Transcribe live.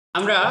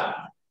আমরা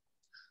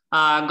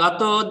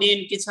গত দিন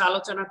কিছু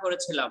আলোচনা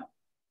করেছিলাম।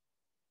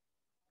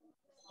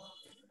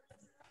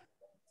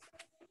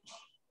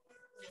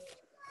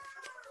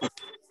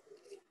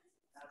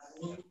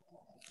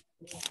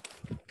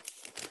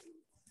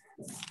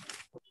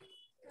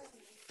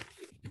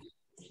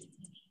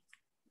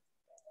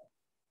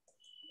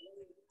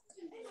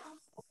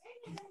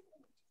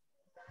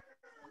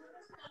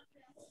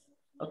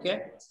 ওকে,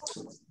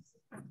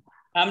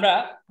 আমরা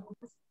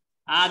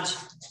আজ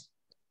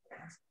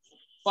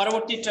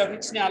পরবর্তী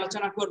টপিকস নিয়ে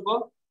আলোচনা করব।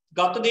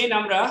 গতদিন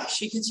আমরা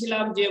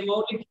শিখেছিলাম যে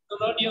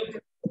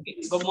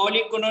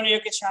মৌলিক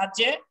গুণনীয়কের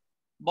সাহায্যে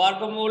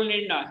বর্গমূল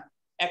নির্ণয়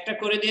একটা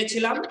করে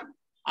দিয়েছিলাম,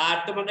 আর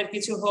তোমাদের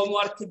কিছু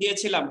হোমওয়ার্ক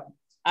দিয়েছিলাম।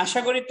 আশা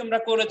করি তোমরা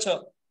করেছো,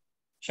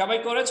 সবাই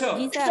করেছো?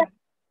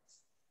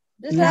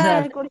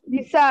 জি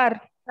স্যার।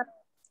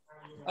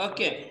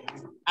 ওকে,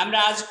 আমরা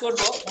আজ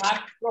করব ভাগ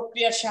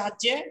প্রক্রিয়ার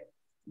সাহায্যে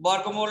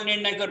বর্গমূল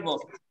নির্ণয় করব।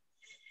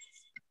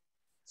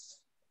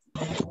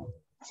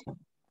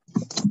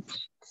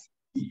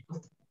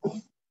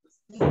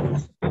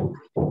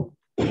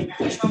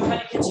 সংখ্যা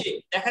লিখেছি,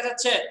 দেখা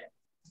যাচ্ছে?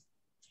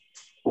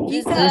 জি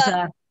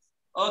স্যার।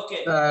 ওকে,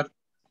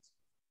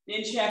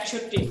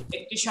 361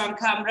 একটি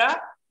সংখ্যা আমরা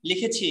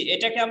লিখেছি।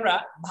 এটাকে আমরা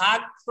ভাগ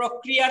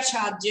প্রক্রিয়ার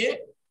সাহায্যে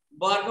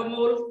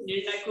বর্গমূল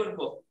নির্ণয় করব।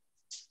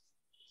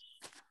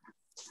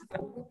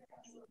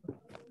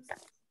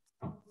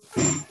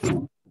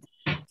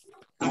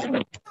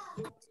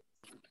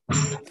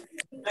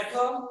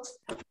 দেখো,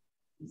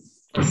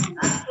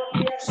 ভাগ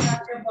প্রক্রিয়ার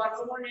সাহায্যে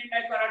বর্গমূল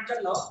নির্ণয় করার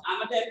জন্য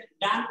আমাদের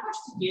ডান পাশ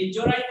থেকে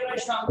জোড়ায়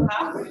জোড়ায় সংখ্যা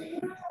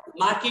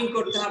মার্কিং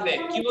করতে হবে।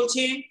 কি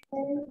বলছি?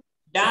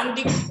 ডান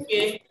দিক থেকে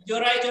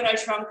জোড়ায় জোড়ায়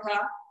সংখ্যা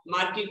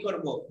মার্কিং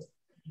করব।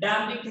 ডান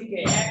দিক থেকে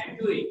 1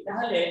 2,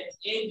 তাহলে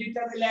এই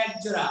দুইটা মিলে এক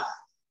জোড়া।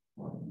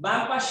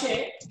 বাম পাশে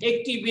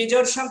একটি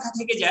বিজোড় সংখ্যা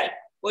থেকে যায়,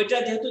 ওইটা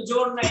যেহেতু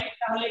জোড় নাই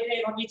তাহলে এটা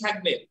এভাবেই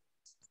থাকবে।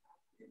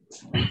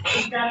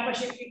 এই ডান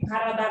পাশে একটি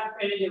খাড়া দাগ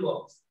ফেলে দেব।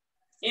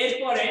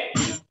 এরপরে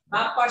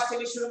বাম পাশ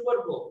থেকে শুরু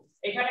করব।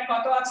 এখানে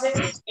কত আছে?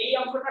 এই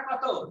অঙ্কটা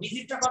কত,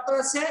 ডিজিটটা কত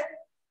আছে?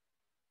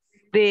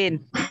 3।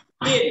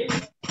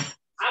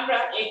 আমরা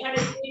এখানে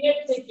 3 এর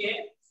থেকে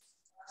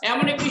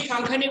এমন একটি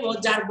সংখ্যা নিব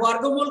যার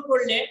বর্গমূল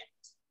করলে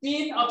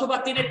 3 অথবা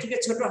 3 এর থেকে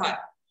ছোট হয়।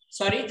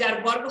 সরি, যার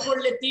বর্গ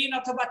করলে 3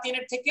 অথবা 3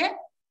 এর থেকে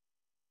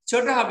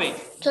ছোট হবে।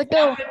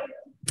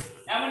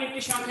 এমন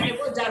একটি সংখ্যা নিব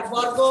যার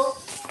বর্গ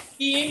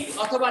 3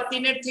 অথবা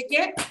 3 এর থেকে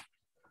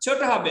ছোট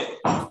হবে।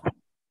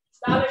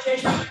 তাহলে সেই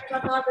সংখ্যাটা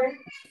কত হবে?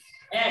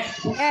 1।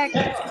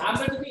 দেখো,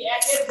 আমরা যদি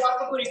 1 এর বর্গ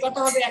করি কত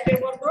হবে? 1 এর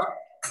বর্গ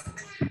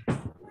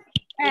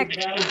 1।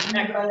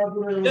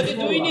 যদি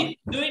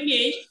 2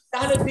 নিই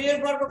তাহলে 2 এর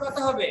বর্গ কত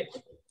হবে?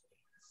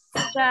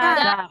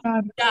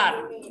 4।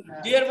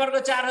 2 এর বর্গ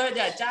 4 হয়ে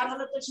যায়। 4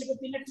 হলে তো সেটা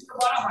 3 এর থেকে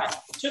বড় হয়,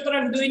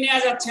 সুতরাং 2 নেওয়া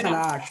যাচ্ছে না।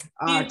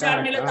 3 4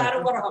 নিলে তারও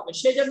বড় হবে,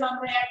 সেজন্য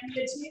আমরা 1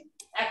 নিয়েছি।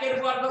 1 এর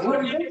বর্গ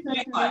করলে 2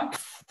 হয়।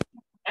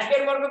 1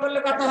 এর বর্গ করলে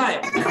কত হয়?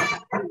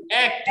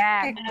 1।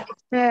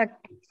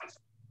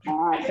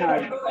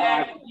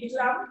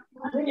 লিখলাম।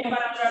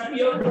 এবার আমরা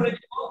বিয়োগ করে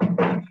দেব।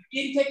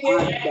 3 থেকে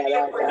 1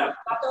 বিয়োগ করলাম,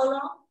 কত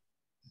হলো?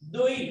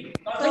 2।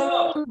 কত হলো?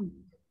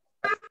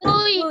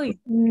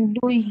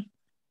 2।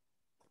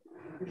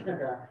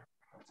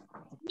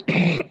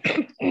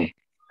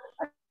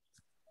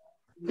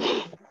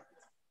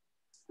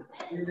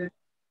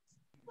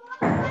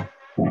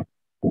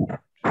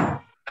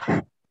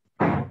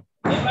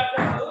 এবার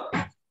দেখো,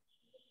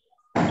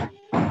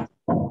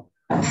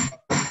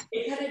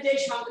 এখানে যে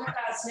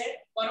সংখ্যাটা আছে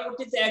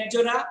পরবর্তীতে এক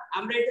জোড়া,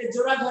 আমরা এটা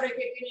জোড়া ধরে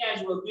কেটে নিয়ে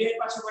আসবো। 2 এর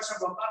পাশে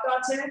বসাবো। কত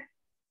আছে?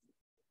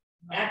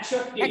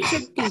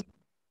 61।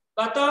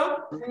 কত?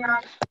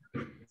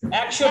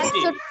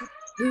 61।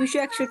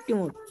 261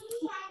 মোট।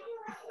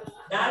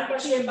 ডান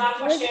পাশে বাম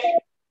পাশে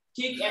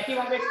ঠিক একই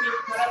ভাবে ক্লিক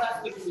করা দাগ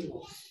কেটে দিব।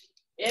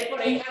 এরপর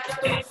এখানে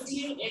কত লিখেছি?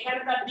 এখানে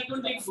তার দ্বিগুণ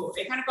লিখবো।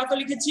 এখানে কত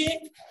লিখেছি?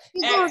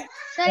 1।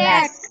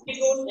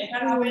 দ্বিগুণ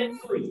এখানে হবে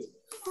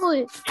 2।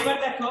 এবার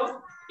দেখো,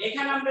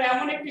 এখানে আমরা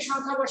এমন একটি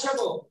সংখ্যা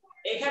বসাবো,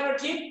 এখানেও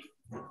ঠিক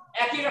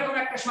একই রকম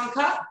একটা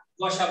সংখ্যা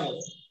বসাবো।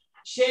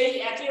 সেই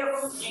একই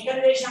রকম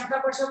এখানে এই সংখ্যা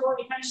বসাবো,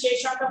 এখানে সেই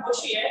সংখ্যা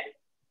বসিয়ে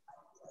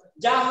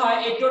যা হয়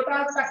এই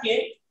টোটালটাকে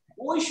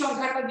ওই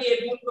সংখ্যাটা দিয়ে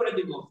গুণ করে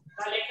দিব।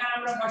 তাহলে এখানে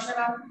আমরা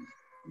বসালাম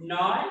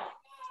 9,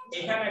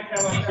 এখানে একটা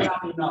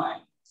বসালাম 9।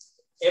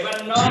 এবার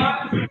 9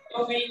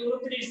 এবং এই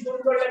 29 গুণ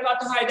করলে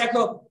কত হয়?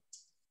 দেখো,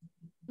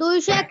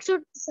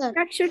 261 স্যার।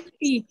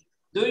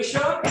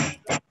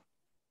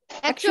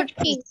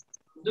 261।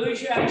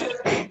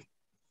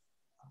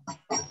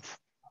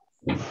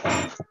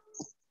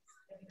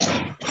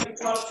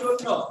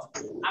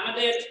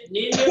 আমাদের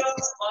নির্ণয়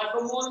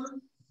বর্গমূল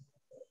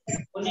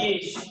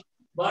 19।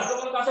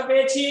 বর্গমূল কত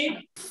পেয়েছি?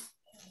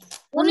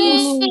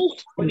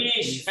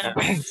 19।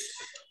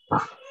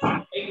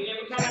 এখানে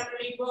আমরা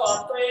লিখবো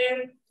অতএব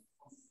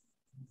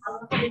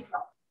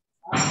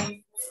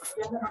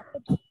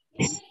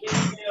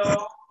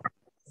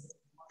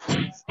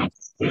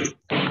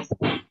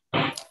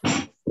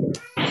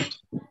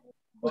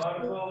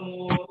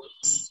বর্গমূল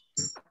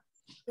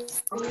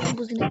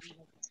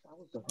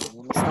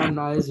স্যার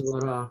নয়েজ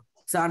ভরা,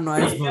 স্যার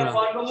নয়েজ ভরা।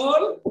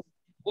 বর্গমূল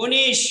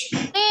 19।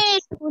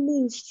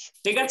 19।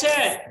 ঠিক আছে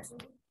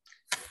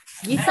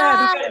জি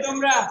স্যার।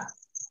 তোমরা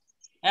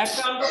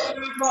একটা অঙ্ক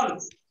করো এখন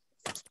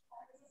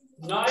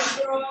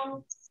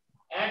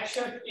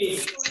 961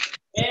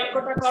 এই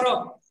অঙ্কটা করো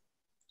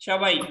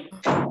সবাই।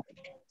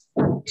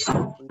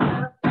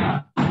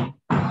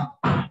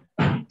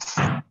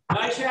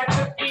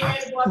 961 এর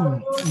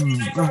বর্গমূল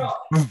নির্ণয় করো।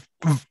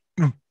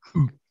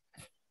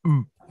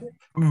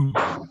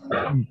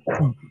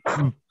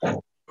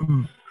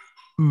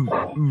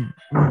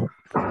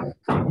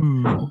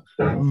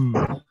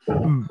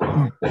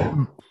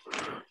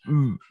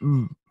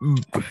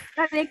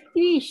 স্যার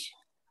 31।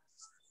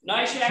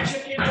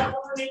 961 এর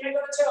বর্গমূল নির্ণয়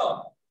করেছো?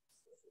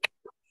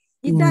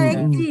 জি স্যার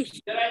 31।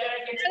 যারা যারা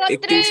কেটে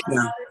 31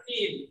 না,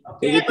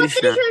 ওকে 31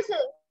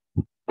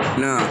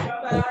 না, না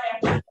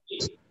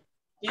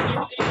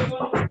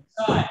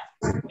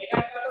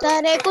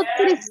স্যার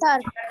 31 স্যার।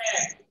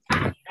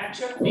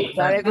 61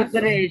 স্যার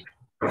 31।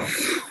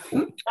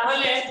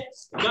 তাহলে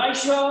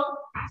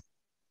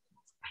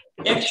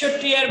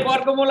 961 এর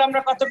বর্গমূল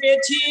আমরা কত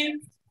পেয়েছি?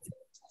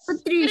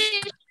 32।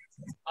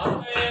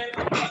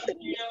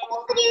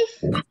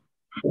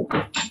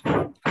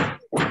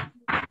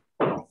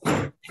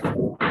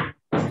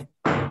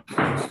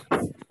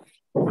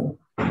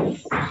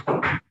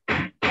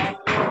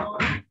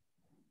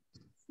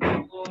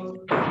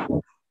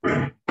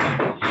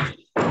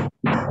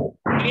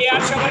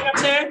 ক্লিয়ার সবার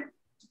কাছে?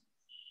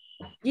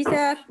 জি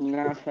স্যার।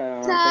 না স্যার,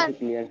 আমার স্যার। কাছে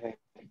ক্লিয়ার হয়।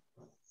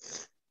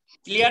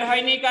 ক্লিয়ার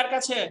হয়নি কার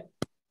কাছে?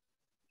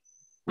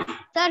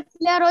 স্যার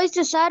ক্লিয়ার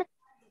হয়েছে স্যার।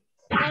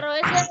 স্যার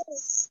হয়েছে।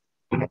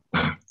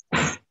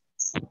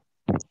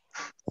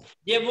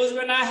 যে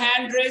বুঝবে না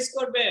হ্যান্ড রেজ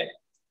করবে।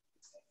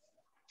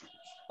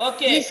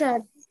 ওকে জি স্যার।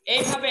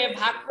 এইভাবে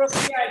ভাগ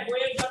প্রক্রিয়ায়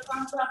বইয়ের যত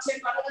অংশ আছে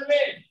করা যাবে?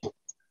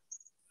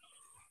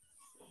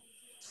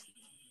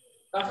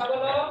 কথা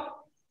বলো।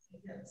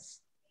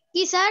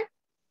 কি স্যার?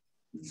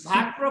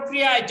 ভাগ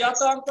প্রক্রিয়ায় যত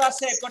অঙ্ক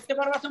আছে করতে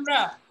পারবা তোমরা?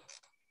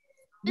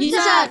 জি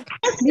স্যার।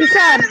 জি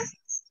স্যার।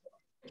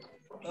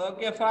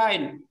 Okay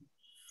fine.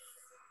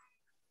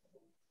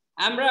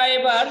 আমরা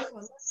এবার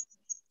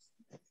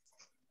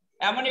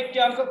এমন একটি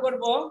অঙ্ক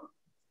করব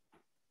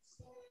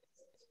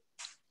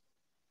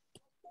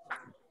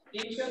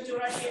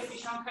 384 একটি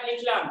সংখ্যা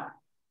লিখলাম।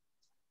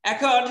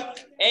 এখন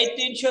এই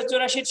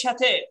 384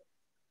 সাথে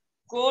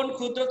কোন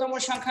ক্ষুদ্রতম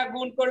সংখ্যা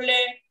গুণ করলে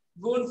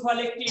গুণফল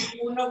একটি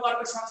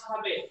পূর্ণবর্গ সংখ্যা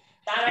হবে?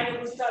 তার আগে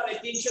বুঝতে হবে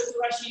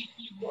 384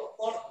 কি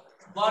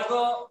বর্গ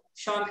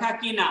সংখ্যা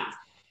কি না।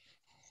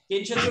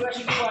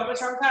 384 কি বর্গ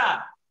সংখ্যা?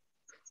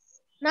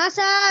 না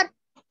স্যার।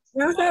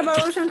 না স্যার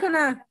বর্গ সংখ্যা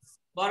না।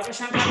 বর্গ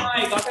সংখ্যা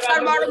নয়। গতকাল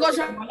বর্গ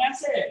সংখ্যা মনে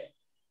আছে?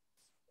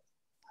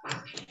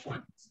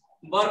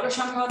 বর্গ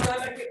সংখ্যা হতে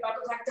হলে কত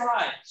থাকতে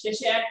হয়?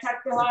 শেষে 1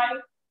 থাকতে হয়,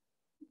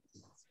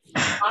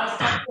 5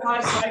 থাকতে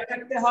হয়, 6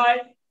 থাকতে হয়,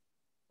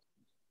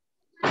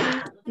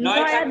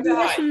 9 থাকতে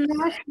হয়।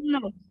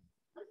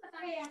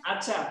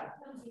 আচ্ছা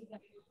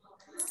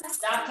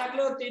 4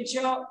 থাকলেও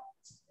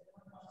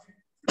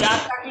 4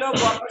 থাকলেও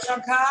বর্গ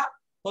সংখ্যা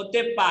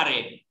হতে পারে,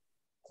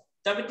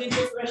 তবে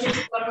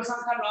 384 বর্গ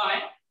সংখ্যা নয়।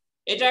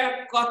 এটা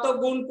কত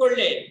গুণ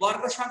করলে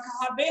বর্গ সংখ্যা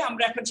হবে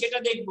আমরা এখন সেটা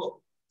দেখব।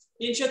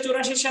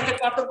 384 সাথে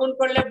কত গুণ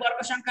করলে বর্গ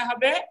সংখ্যা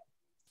হবে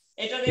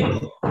এটা দেখব।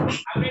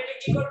 আমরা এটা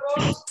কি করব?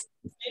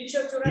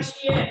 384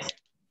 এর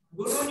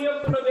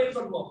গুণনীয়কগুলো বের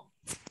করব।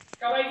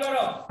 সবাই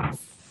করো।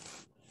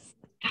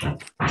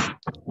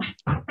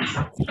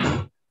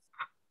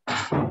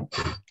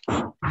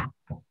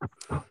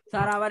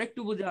 স্যার আবার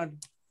একটু বুঝান।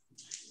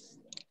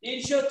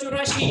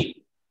 384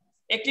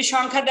 একটি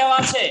সংখ্যা দেওয়া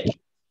আছে।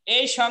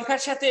 এই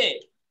সংখ্যার সাথে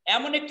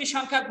এমন একটি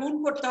সংখ্যা গুণ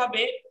করতে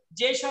হবে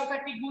যে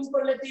সংখ্যাটি গুণ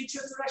করলে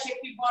 384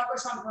 একটি বর্গ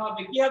সংখ্যা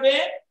হবে। কি হবে?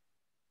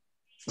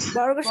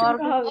 বর্গ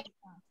সংখ্যা হবে।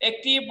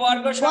 একটি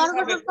বর্গ বর্গ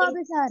সংখ্যা সংখ্যা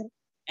হবে স্যার।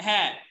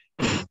 হ্যাঁ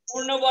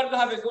পূর্ণবর্গ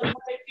হবে।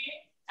 গুণফল একটি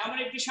এমন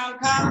একটি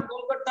সংখ্যা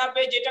গুণ করতে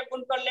হবে যেটা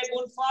গুণ করলে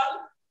গুণফল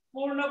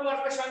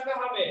পূর্ণবর্গ সংখ্যা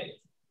হবে।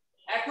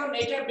 এখন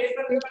এটা বের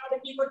করতে আমাদের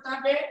কি করতে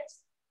হবে?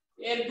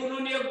 এর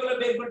গুণনীয়কগুলো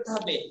বের করতে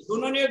হবে।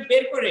 গুণনীয়ক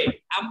বের করে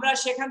আমরা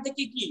সেখান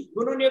থেকে কি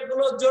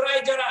গুণনীয়কগুলো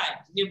জোড়ায় জোড়ায়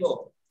নিব।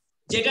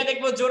 যেটা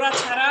দেখবো জোড়া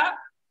ছাড়া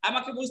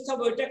আমাকে বুঝতে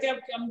হবে ওইটাকে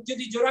আমি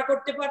যদি জোড়া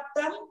করতে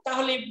পারতাম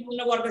তাহলে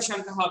পূর্ণবর্গ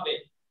সংখ্যা হবে।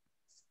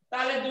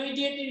 তাহলে 2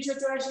 দিয়ে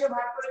 384 কে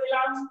ভাগ করে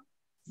দিলাম।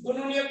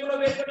 গুণনীয়কগুলো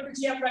বের করে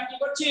দিচ্ছি। আমরা কি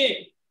করছি?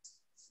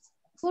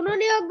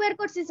 গুণনীয়ক বের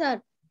করছি স্যার।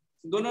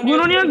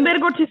 গুণনীয়ক বের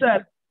করছি স্যার।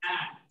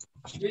 হ্যাঁ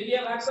 2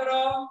 দিয়ে ভাগ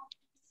করো।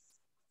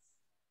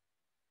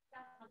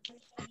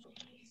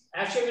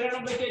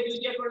 192 কে 2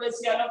 দিয়ে করলে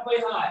 96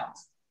 হয়।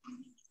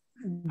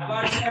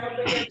 আবার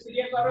 96 কে 2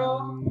 দিয়ে করো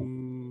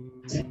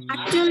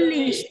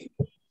 48।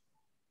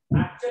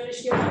 48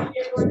 কে 2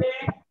 দিয়ে করলে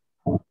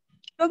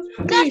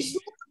 24।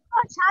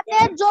 সাথে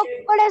যোগ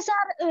করে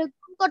স্যার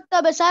গুণ করতে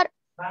হবে স্যার।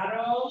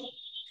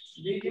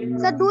 12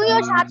 স্যার 2 ও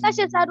 7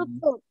 আসে স্যার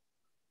উত্তর।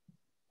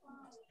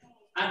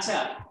 আচ্ছা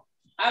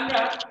আমরা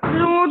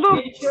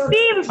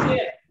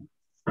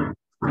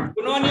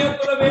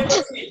গুণনীয়কগুলো বের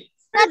করছি।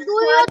 স্যার 2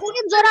 ও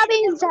 3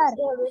 জোড়াবিহীন স্যার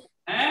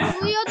হ্যাঁ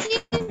 2 ও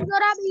 3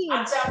 জোড়াবিহীন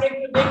আচ্ছা আমরা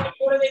একটু দেখি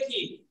করে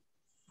দেখি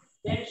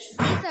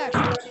স্যার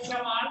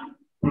সমান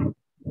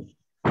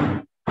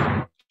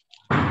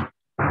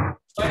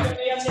কয়টা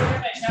দুই আছে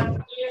এখানে 7টা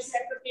দুই আছে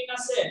একটা 3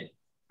 আছে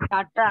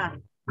 4টা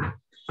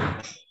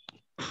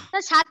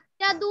স্যার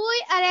 7টা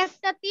 2 আর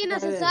একটা 3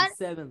 আছে স্যার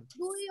 7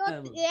 2 ও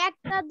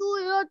একটা 2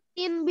 ও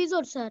 3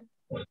 বিজোড় স্যার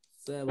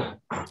 7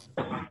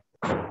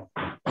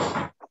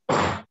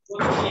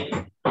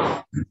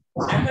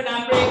 এখন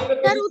আমরা এগুলো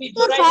স্যার যদি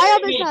উত্তর জোড়ায় 6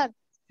 হবে নিই, স্যার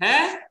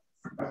হ্যাঁ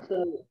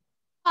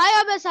 6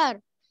 হবে স্যার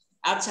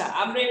আচ্ছা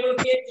আমরা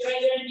এগুলোকে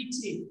জোড়ায়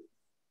নিচ্ছি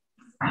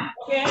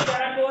ওকে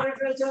যারা করে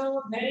ফেলেছো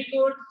ভেরি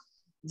গুড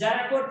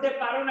যারা করতে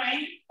পারো নাই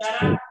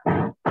তারা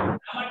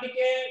আমার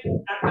দিকে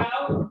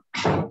তাকাও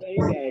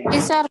জি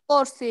স্যার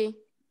করছি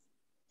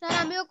স্যার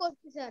আমিও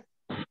করছি স্যার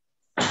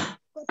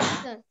করছি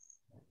স্যার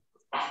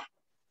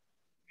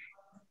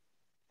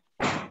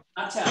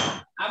আচ্ছা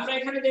আমরা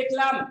এখানে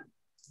দেখলাম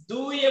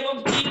 2 এবং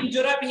 3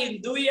 জোড়াবিহীন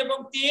 2 এবং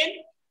 3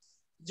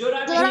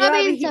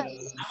 জোড়াবিহীন স্যার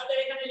আমাদের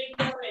এখানে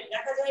লিখতে হবে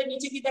দেখা যায়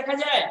নিচে কি দেখা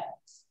যায়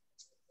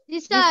জি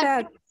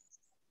স্যার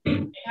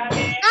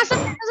এখানে না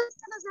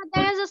স্যার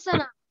দেখা যাচ্ছে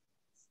না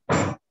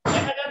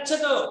দেখা যাচ্ছে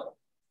তো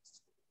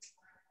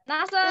না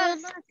স্যার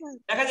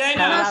দেখা যায়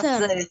না না স্যার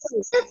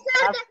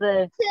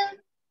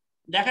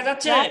দেখা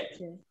যাচ্ছে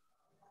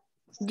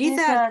জি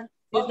স্যার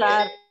ওকে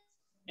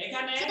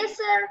এখানে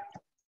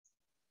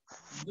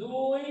 2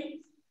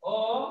 ও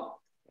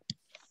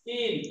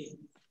 3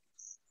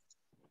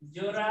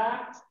 জোড়া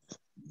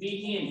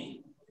বিহীন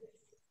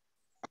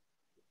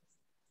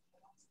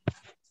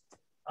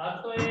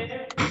অতএব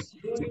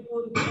 2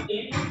 গুণ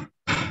 3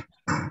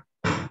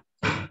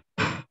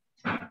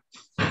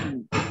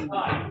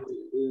 হয়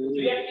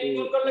 2 আর 3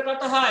 গুণ করলে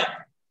কত হয়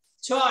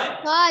 6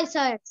 হয়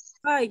স্যার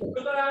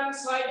সুতরাং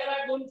 6 দ্বারা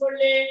গুণ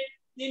করলে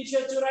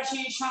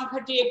 384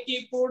 সংখ্যাটি একটি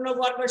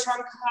পূর্ণবর্গ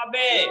সংখ্যা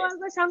হবে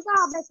পূর্ণবর্গ সংখ্যা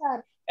হবে স্যার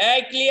এই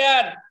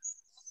ক্লিয়ার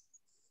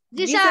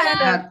জি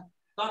স্যার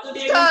কত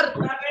দিয়ে গুণ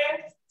করতে হবে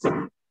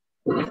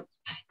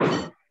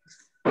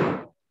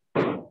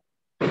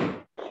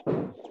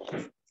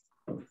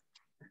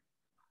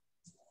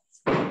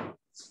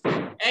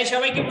এই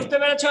সবাই কি বুঝতে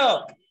পেরেছো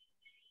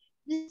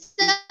জি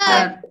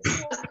স্যার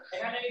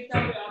এখানে লিখতে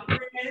হবে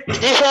অপারেটর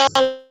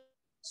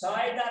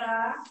 6 দ্বারা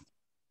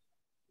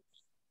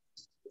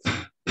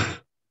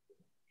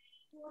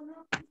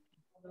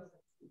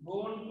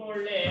গুণ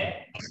করলে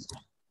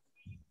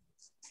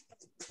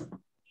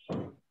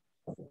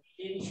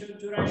 384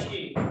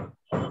 সংখ্যাটি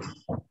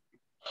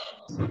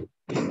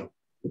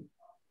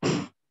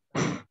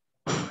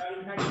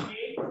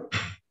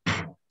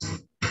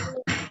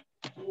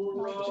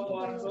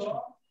পূর্ণবর্গ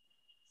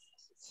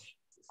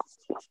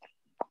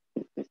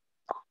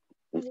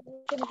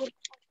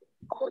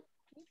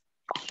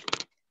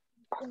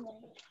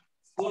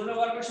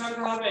পূর্ণবর্গ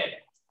সংখ্যা হবে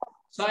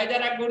 6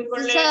 দ্বারা গুণ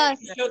করলে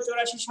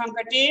 384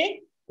 সংখ্যাটি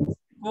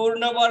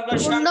পূর্ণবর্গ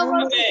সংখ্যা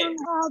হবে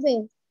হবে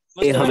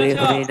বুঝতে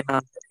পেরেছো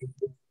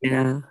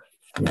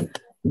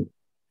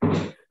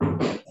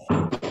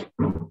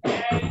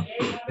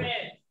এইভাবে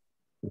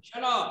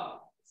শোনো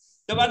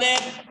তোমাদের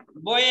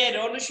বইয়ের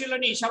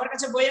অনুশীলনী সবার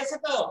কাছে বই আছে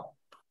তো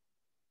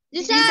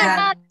জি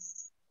স্যার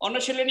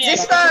অনুশীলনী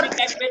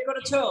 1.1 বের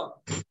করেছো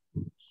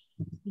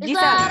জি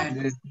স্যার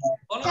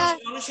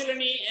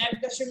অনুশীলনী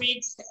 1.1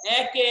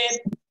 এর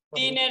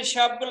 3 এর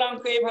সবগুলো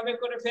অঙ্ক এইভাবে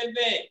করে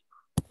ফেলবে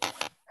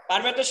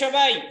পারবে তো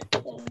সবাই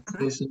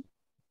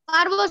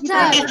পারবো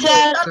স্যার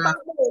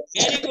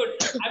ভেরি গুড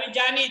আমি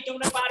জানি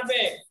তোমরা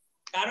পারবে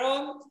কারণ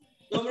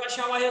তোমরা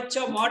সবাই হচ্ছে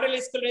মডেল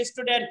স্কুলের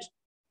স্টুডেন্ট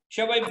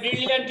সবাই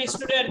ব্রিলিয়ান্ট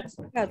স্টুডেন্ট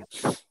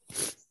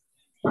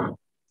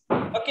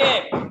ওকে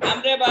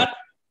আমরা এবার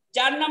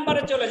 4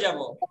 নম্বরে চলে যাব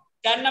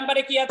 4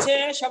 নম্বরে কি আছে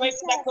সবাই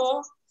দেখো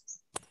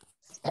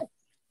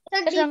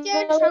স্যার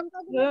নিচের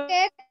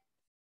সংখ্যাগুলোকে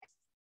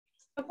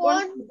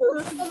কোন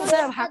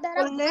ভাগ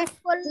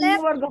করলে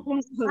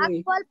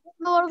ভাগফল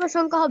পূর্ণবর্গ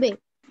সংখ্যা হবে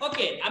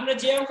ওকে আমরা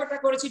যে অঙ্কটা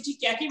করেছি ঠিক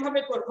একই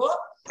ভাবে করব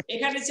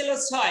এখানে ছিল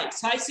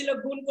 6 ছিল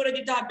গুণ করে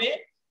দিতে হবে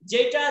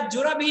যেটা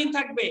জোড়াবিহীন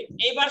থাকবে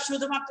এবার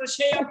শুধুমাত্র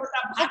সেই অঙ্কটা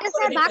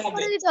ভাগ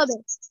করে দিতে হবে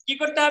কি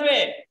করতে হবে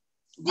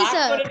ভাগ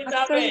করে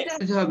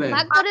দিতে হবে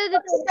ভাগ করে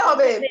দিতে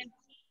হবে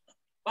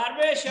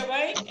পারবে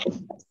সবাই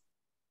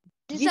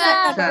জি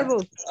স্যার পারবো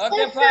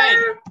ওকে ফাইন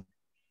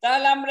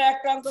তাহলে আমরা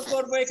একটা অঙ্ক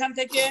করব এখান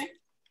থেকে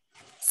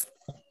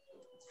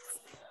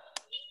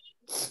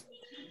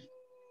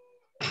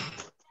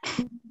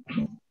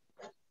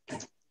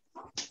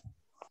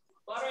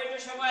করো এটা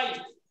সবাই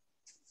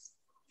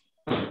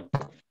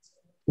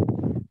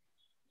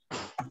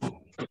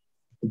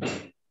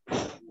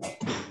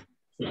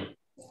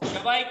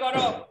সবাই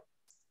করো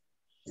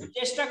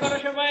চেষ্টা করো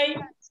সবাই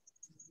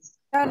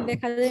স্যার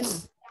দেখা যায় না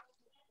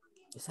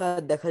স্যার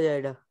দেখা যায়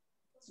এটা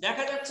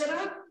দেখা যাচ্ছে না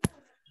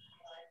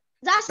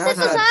যাচ্ছে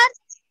তো স্যার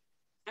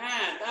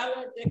হ্যাঁ তাহলে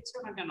দেখছো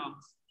না কেন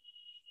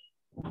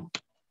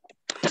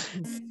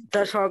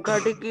স্যার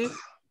সংখ্যাটি কি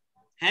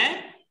হ্যাঁ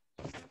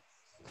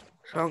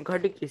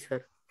সংখ্যাটি কি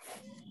স্যার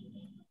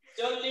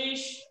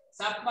 40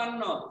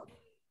 56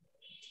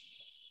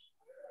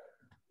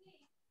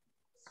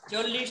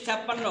 40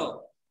 56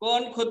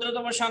 কোন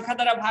ক্ষুদ্রতম সংখ্যা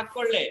দ্বারা ভাগ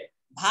করলে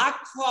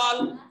ভাগফল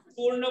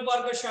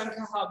পূর্ণবর্গ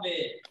সংখ্যা হবে?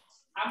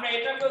 আমরা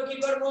এটাকেও কি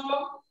করব?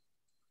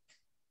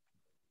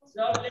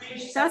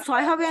 স্যার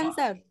 6 হবে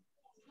आंसर।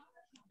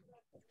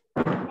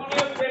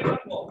 বের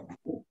করব।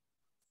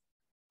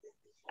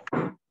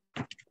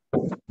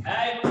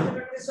 এই বুঝতে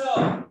পারতেছো?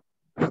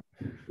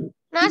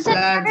 না স্যার,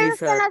 দেখা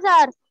যাচ্ছে না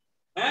স্যার,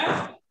 হ্যাঁ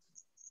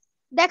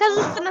দেখা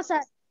যাচ্ছে না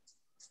স্যার।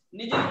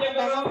 নিজে নিজে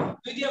করো।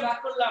 2 দিয়ে ভাগ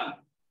করলাম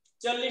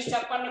 40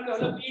 56 কে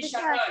হলো 20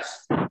 27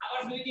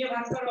 আবার 2 দিয়ে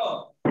ভাগ করো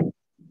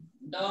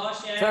 10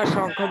 স্যার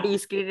সংখ্যাটি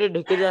স্ক্রিনে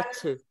ঢেকে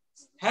যাচ্ছে।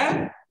 হ্যাঁ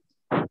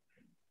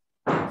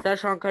স্যার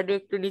সংখ্যাটি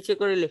একটু নিচে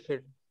করে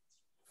লিখেন।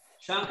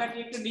 সংখ্যাটি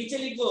একটু নিচে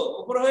লিখবো,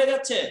 উপরে হয়ে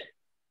যাচ্ছে।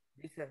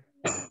 জি স্যার,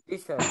 জি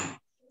স্যার।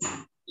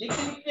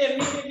 লিখতে লিখতে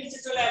এমনিতে নিচে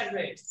চলে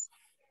আসবে।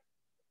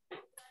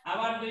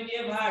 আবার 2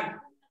 দিয়ে ভাগ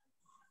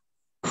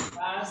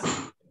 5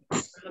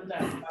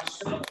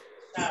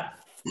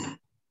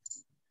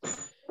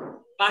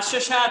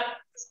 507।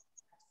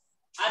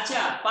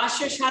 আচ্ছা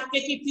 507 কে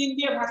কি 3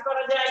 দিয়ে ভাগ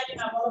করা যায়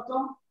কিনা বলো তো?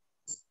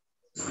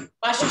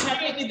 507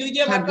 কে কি 2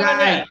 দিয়ে ভাগ করা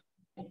যায়?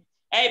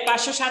 এই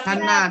 507 কে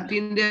না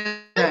 3 দিয়ে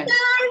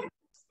যায়।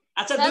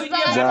 আচ্ছা 2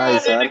 দিয়ে ভাগ যায় করা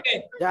যায় স্যার। নাকি?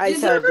 যাই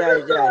স্যার, যাই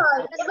যাই।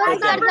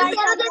 স্যার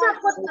 11 দিয়ে ভাগ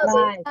করতে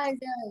হবে।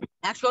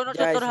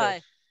 169 হয়।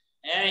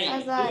 এই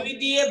 2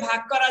 দিয়ে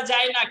ভাগ করা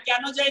যায় না,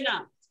 কেন যায় না?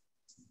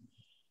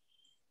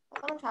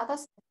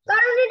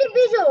 কারণ এটি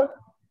বিজোড়।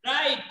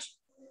 রাইট,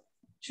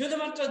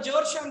 শুধুমাত্র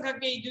জোড়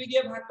সংখ্যাকে 2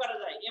 দিয়ে ভাগ করা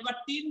যায়। এবার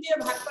 3 দিয়ে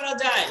ভাগ করা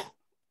যায়,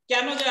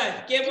 কেন যায়?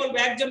 কে বলবে?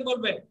 একজন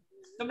বলবে।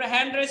 তোমরা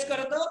হ্যান্ড রেজ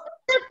করো তো।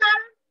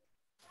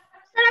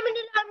 স্যার আমি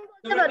বলতে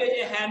তোমরা পারি। এই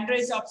যে হ্যান্ড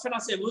রেজ অপশন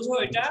আছে, বুঝো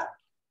এটা?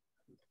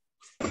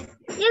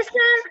 Yes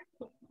sir.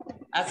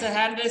 আচ্ছা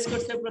হ্যান্ড রেজ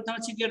করতে প্রথম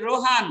হচ্ছে কি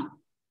রোহান।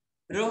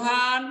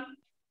 রোহান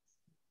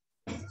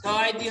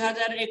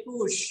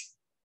 6/2021।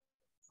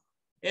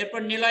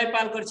 এরপর নিলয়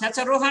পাল করছে।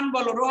 আচ্ছা রোহান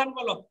বলো, রোহান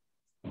বলো।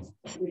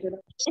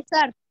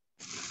 স্যার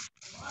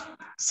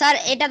স্যার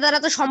এটা দ্বারা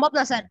তো সম্ভব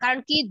না স্যার, কারণ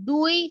কি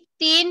 2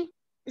 3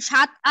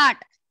 7 8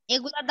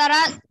 এগুলা দ্বারা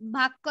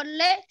ভাগ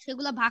করলে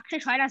সেগুলো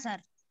ভাগশেষ হয় না স্যার।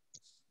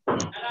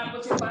 না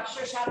বলছি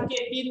 507 কে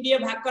 3 দিয়ে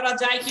ভাগ করা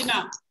যায় কিনা?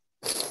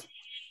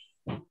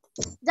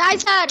 যাই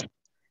স্যার।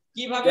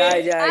 কিভাবে? যাই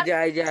যাই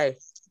যাই যাই।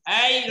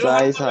 এই রোহান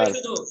যাই বলবে স্যার।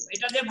 শুধু।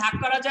 এটা যে ভাগ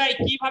করা যায়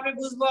কিভাবে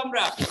বুঝবো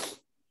আমরা?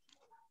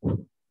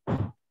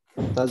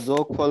 তার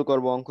যোগফল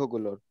করব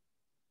অঙ্কগুলোর।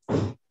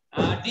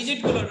 ডিজিট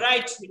গুলো,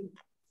 রাইট।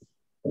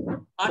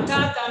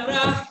 অর্থাৎ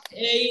আমরা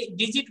এই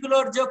ডিজিট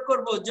গুলোর যোগ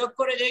করব, যোগ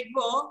করে দেখব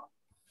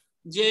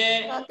যে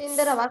 3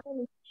 দ্বারা ভাগ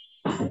করি।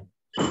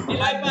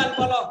 নিলয় পাল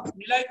বলো,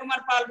 নিলয়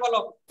কুমার পাল বলো।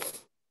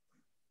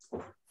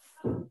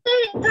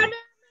 এখানে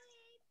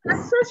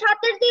 507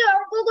 এর যে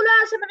অঙ্কগুলো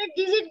আছে মানে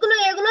ডিজিট গুলো,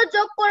 এগুলো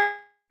যোগ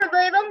করব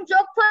এবং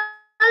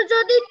যোগফল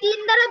যদি 3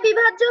 দ্বারা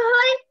বিভাজ্য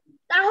হয়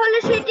তাহলে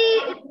সেটি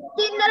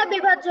 3 দ্বারা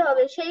বিভাজ্য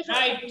হবে সেই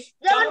সংখ্যা। রাইট,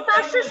 যেমন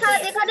 507,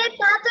 এখানে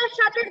 5 আর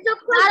 7 এর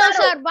যোগফল 12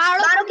 স্যার।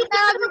 12 কে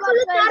 4 দ্বারা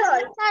করলে 4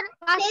 হয় স্যার।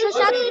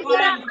 507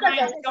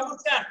 এর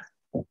চমৎকার।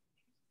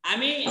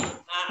 আমি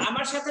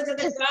আমার সাথে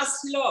যাদের ক্লাস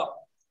ছিল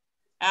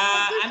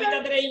আমি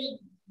তাদের এই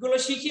গুলো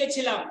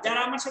শিখিয়েছিলাম, যারা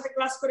আমার সাথে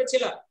ক্লাস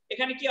করেছিল।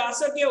 এখানে কি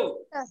আছে কেউ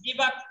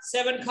বিভাগ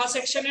 7 খ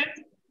সেকশনের?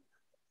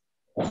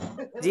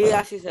 জি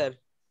আসি স্যার।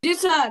 জি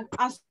স্যার।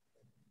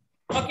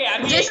 ওকে,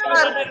 আমি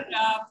তোমাদের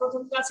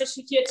প্রথম ক্লাসে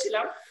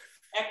শিখিয়েছিলাম।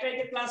 একটাই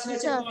যে ক্লাস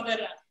হয়েছে তোমাদের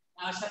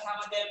সাথে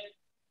আমাদের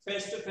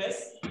ফেস টু ফেস।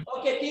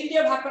 ওকে 3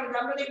 দিয়ে ভাগ করব।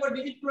 আমরা দেখব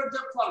ডিজিট গুলোর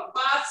যোগফল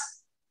 5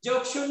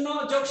 যোগ 0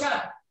 যোগ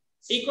 7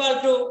 ইকুয়াল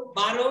টু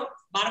 12।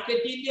 12 কে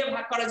 3 দিয়ে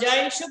ভাগ করা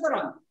যায়,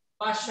 সুতরাং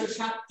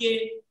 507 কে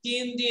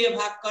 3 দিয়ে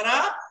ভাগ করা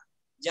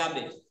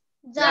যাবে।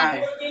 যায়।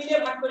 3 দিয়ে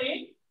ভাগ করি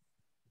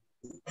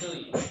 2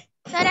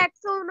 স্যার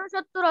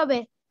 169 হবে।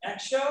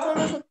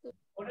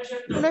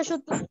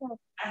 169।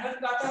 এখন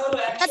কথা হলো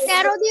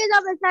 13 দিয়ে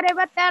যাবে স্যার,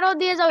 এবার 13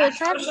 দিয়ে যাবে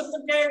স্যার।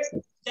 169 কে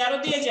 13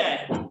 দিয়ে যায়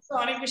তো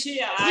অনেক বেশি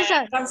জি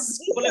স্যার। অ্যাডভান্স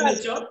বলে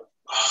ফেলছো।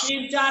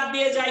 3 4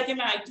 দিয়ে যায়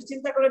কিনা একটু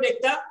চিন্তা করে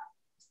দেখতা।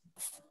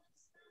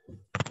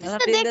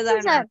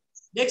 দেখছি স্যার।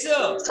 দেখছো?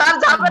 স্যার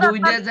যাবে না। 2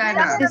 দিয়ে যায়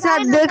না। স্যার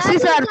দেখছি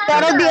স্যার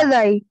 13 দিয়ে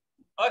যায়।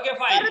 Okay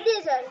fine. 13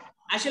 দিয়ে যায়।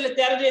 আসলে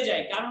 13 দিয়ে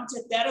যায়, কারণ হচ্ছে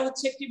 13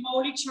 হচ্ছে একটি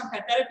মৌলিক সংখ্যা।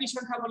 13 কি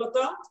সংখ্যা বলো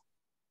তো?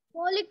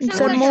 মৌলিক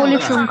স্যার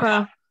মৌলিক সংখ্যা।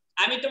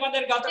 আমি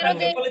তোমাদের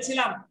গতকালকে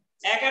বলেছিলাম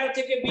 11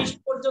 থেকে 20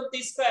 পর্যন্ত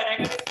স্কয়ার,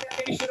 11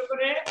 থেকে শুরু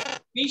করে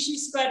 20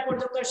 স্কয়ার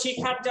পর্যন্ত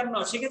শেখার জন্য।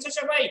 শিখেছো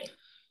সবাই?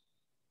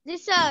 জি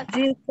স্যার।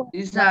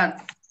 জি স্যার।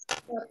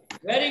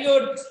 ভেরি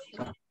গুড,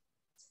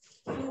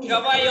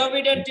 সবাই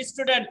ওবিডিয়েন্ট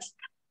স্টুডেন্ট।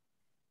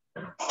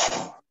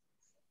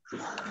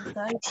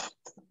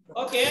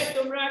 ওকে,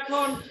 তোমরা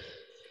এখন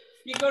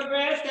কি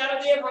করবে? 13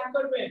 দিয়ে ভাগ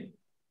করবে।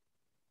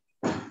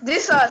 জি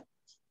স্যার।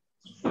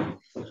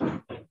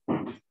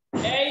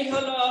 এই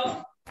হলো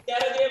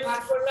 13 দিয়ে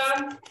ভাগ করলাম।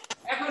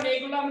 এখন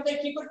এইগুলো আমাদের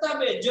কি করতে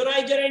হবে?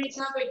 জোড়ায় জোড়ায় নিতে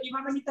হবে।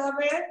 কিভাবে নিতে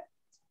হবে?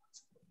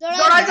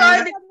 জোড়ায়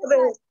জোড়ায় দিতে হবে।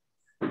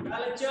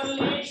 তাহলে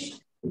 40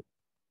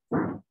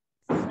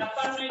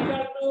 56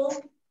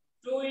 =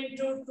 2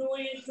 into 2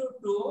 into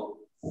 2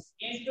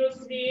 into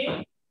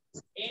 3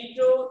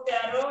 into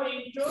 13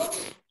 into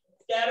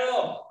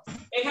 13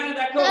 এখানে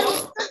দেখো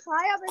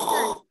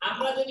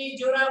আমরা যদি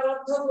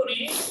জোড়াবদ্ধ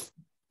করি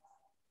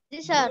জি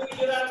স্যার 2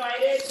 জোড়ার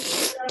বাইরে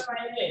 3 জোড়ার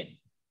বাইরে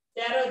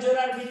 13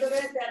 জোড়ার ভিতরে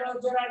 13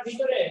 জোড়ার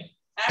ভিতরে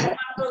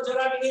একমাত্র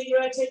জোড়াবিহীন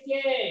রয়েছে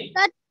কে?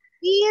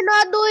 3 ও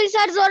 2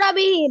 স্যার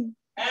জোড়াবিহীন।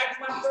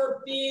 একমাত্র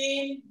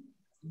 3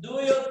 2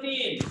 ও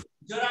 3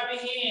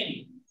 জোড়াবিহীন।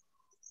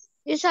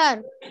 জি স্যার।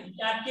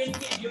 4 3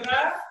 কি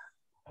জোড়া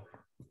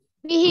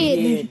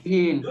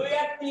বিহীন। 2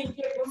 আর 3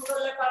 কে গুণ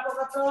করলে পাবো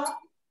কত?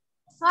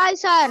 6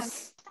 স্যার।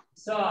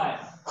 6।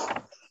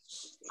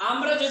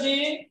 আমরা যদি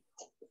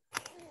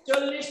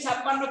 40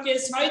 56 কে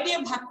 6 দিয়ে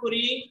ভাগ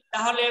করি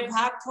তাহলে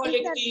ভাগফল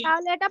একটি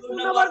তাহলে এটা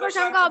পূর্ণবর্গ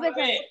সংখ্যা হবে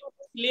স্যার।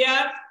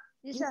 ক্লিয়ার?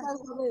 জি স্যার।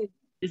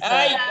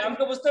 এই অঙ্ক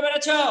বুঝতে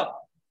পেরেছো?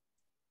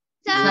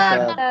 স্যার।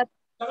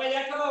 সবাই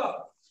দেখো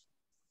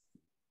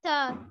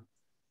স্যার।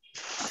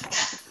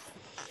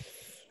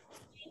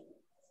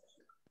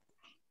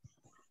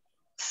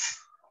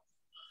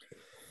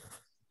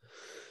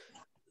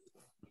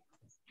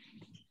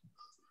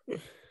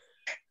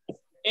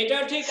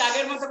 এটাও ঠিক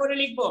আগের মতো করে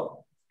লিখবো।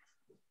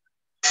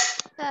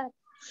 স্যার।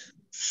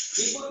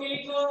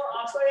 লিখো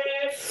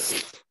অতএব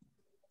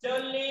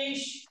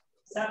 40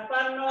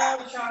 56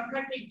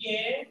 সংখ্যাটিকে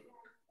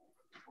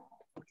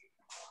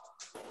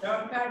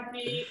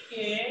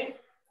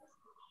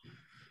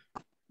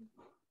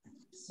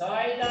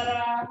 6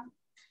 দ্বারা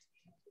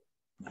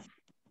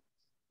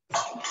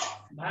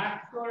ভাগ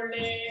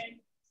করলে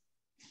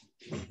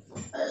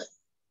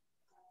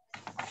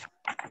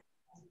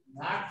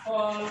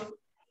ভাগফল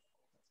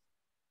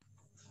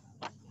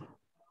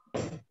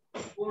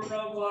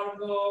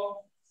পূর্ণবর্গ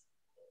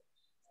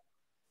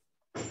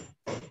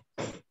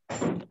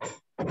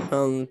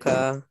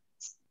সংখ্যা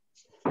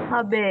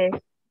হবে।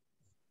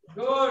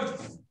 গুড।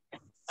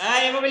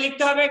 এভাবে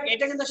লিখতে হবে,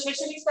 এটা কিন্তু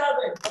শেষে লিখতে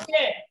হবে।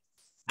 ওকে,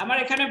 আমার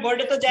এখানে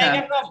বোর্ডে তো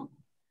জায়গা কম,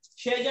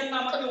 সেই জন্য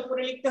আমাকে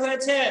উপরে লিখতে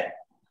হয়েছে।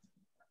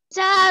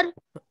 স্যার।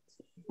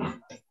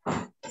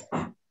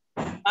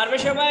 পারবে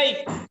সবাই?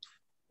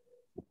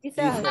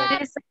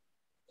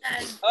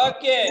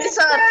 ওকে,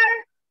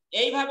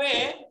 এইভাবে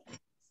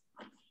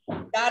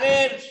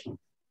তারের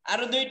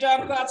আরো 2টা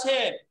অঙ্ক আছে।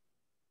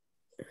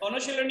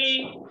 অনুশীলনী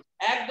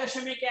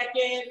 1.1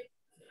 এর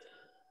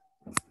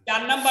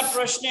 4 নম্বর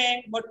প্রশ্নে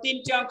মোট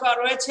 3টি অঙ্ক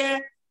রয়েছে।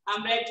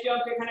 আমরা একটি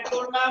অঙ্ক এখানে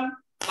করলাম,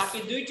 বাকি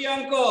 2টি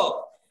অঙ্ক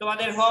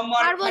তোমাদের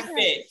হোমওয়ার্ক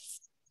থাকবে।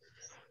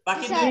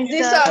 বাকি 2টি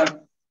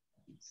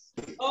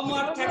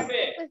হোমওয়ার্ক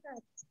থাকবে।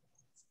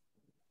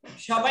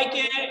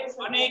 সবাইকে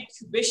অনেক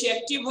বেশি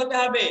অ্যাক্টিভ হতে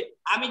হবে।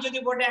 আমি যদি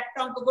বোর্ডে একটা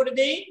অঙ্ক করে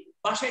দেই,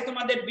 বাসায়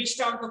তোমাদের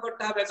 20টা অঙ্ক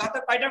করতে হবে।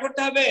 কয়টা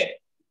করতে হবে?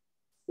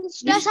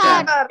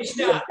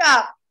 20টা।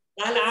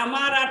 তাহলে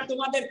আমার আর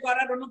তোমাদের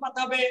করার অনুপাত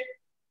হবে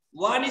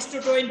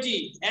 1:20,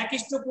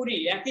 1:20,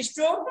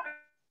 1:20।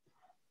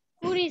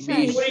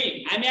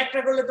 আমি একটা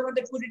করলে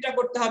তোমাদের 20টা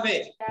করতে হবে।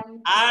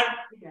 আর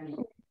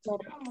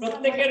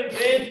প্রত্যেকের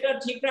ব্রেনটা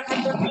ঠিক রাখার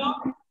জন্য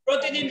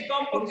প্রতিদিন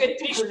কমপক্ষে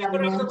 30টি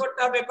করে অঙ্ক করতে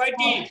হবে।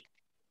 কয়টি?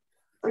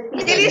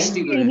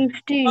 30টি করে।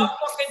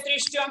 কমপক্ষে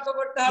 30টি অঙ্ক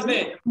করতে হবে।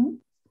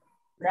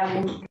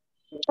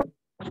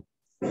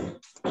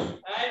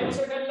 এই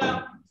বসে ফেললাম।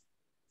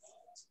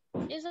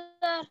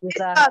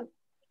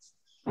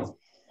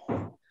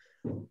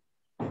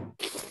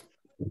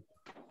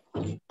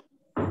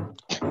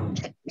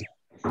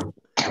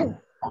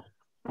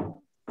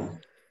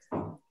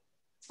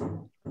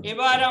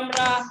 এবার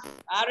আমরা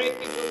আরো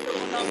একটি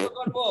গুরুত্বপূর্ণ অঙ্ক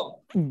করব।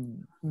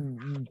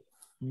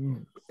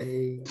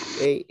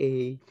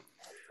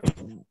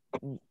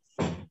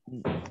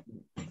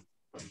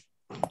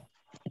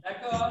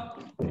 দেখো,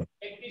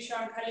 একটি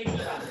সংখ্যা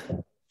লিখলাম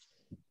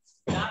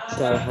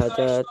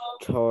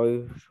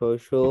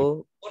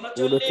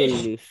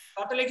 4639।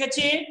 কত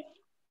লিখেছি?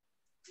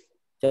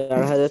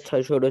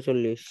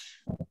 4639।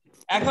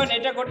 এখন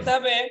এটা করতে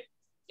হবে,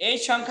 এই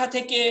সংখ্যা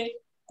থেকে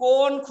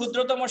কোন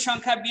ক্ষুদ্রতম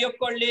সংখ্যা বিয়োগ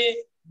করলে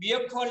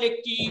বিয়োগফল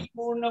একটি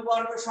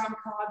পূর্ণবর্গ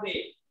সংখ্যা হবে।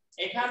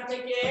 এখান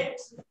থেকে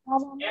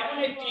এমন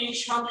একটি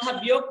সংখ্যা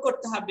বিয়োগ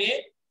করতে হবে,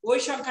 ওই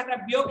সংখ্যাটা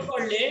বিয়োগ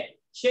করলে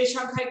সেই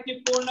সংখ্যা একটি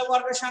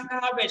পূর্ণবর্গ সংখ্যা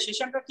হবে। সেই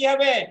সংখ্যা কি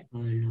হবে?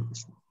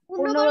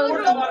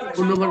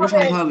 পূর্ণবর্গ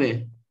সংখ্যা হবে।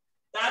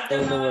 তার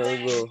জন্য আমাদের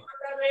কি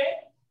করতে হবে?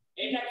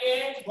 এটাকে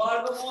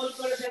বর্গমূল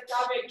করে ফেলতে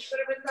হবে। কি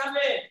করে ফেলতে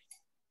হবে?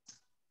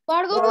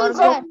 বর্গমূল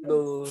স্যার।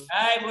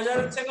 এই বোঝা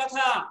যাচ্ছে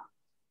কথা?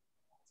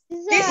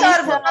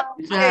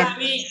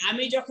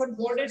 আমি যখন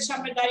বোর্ডের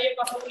সামনে দাঁড়িয়ে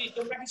কথা বলি,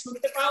 তোমরা কি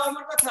শুনতে পাও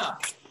আমার কথা?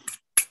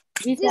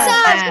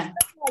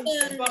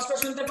 স্পষ্ট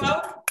শুনতে পাও?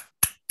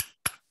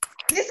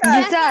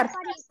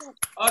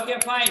 ওকে,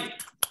 ফাইন।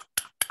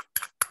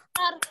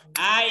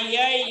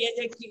 এই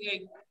যে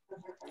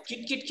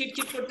খিটখিট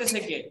খিটখিট করতেছে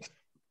কে?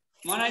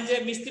 মনে হয় যে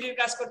মিস্ত্রির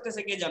কাজ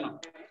করতেছে কে জানো?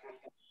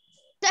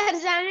 স্যার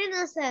জানি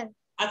না স্যার।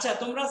 আচ্ছা,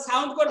 তোমরা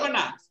সাউন্ড করবে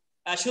না,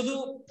 শুধু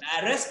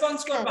রেসপন্স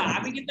করবা।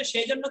 আমি কিন্তু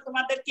সেই জন্য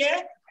তোমাদেরকে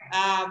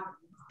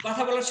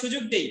কথা বলার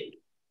সুযোগ দেই।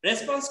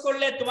 রেসপন্স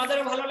করলে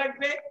তোমাদেরও ভালো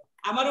লাগবে,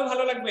 আমারও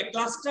ভালো লাগবে,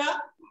 ক্লাসটা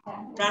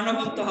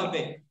প্রাণবন্ত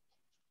হবে।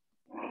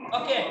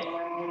 ওকে,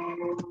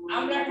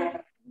 আমরা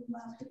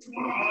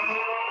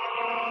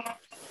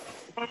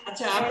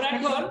আচ্ছা আমরা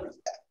এখন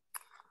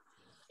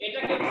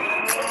এটাকে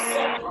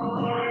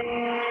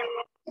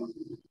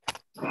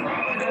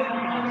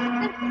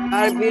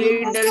আর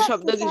বিলিন্ডার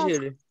শব্দ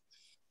কিসের?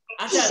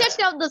 আচ্ছা কিসের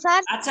শব্দ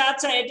স্যার? আচ্ছা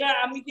আচ্ছা এটা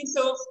আমি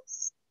কিন্তু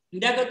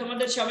দেখো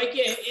তোমাদের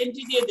সবাইকে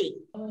এন্ট্রি দিয়ে দেই।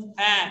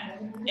 হ্যাঁ,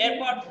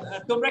 এরপর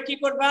তোমরা কি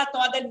করবা,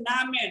 তোমাদের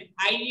নামের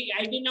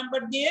আইডি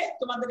নাম্বার দিয়ে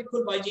তোমাদের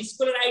খুলবা, যে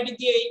স্কুলের আইডি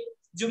দিয়ে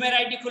জুমের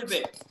আইডি খুলবে।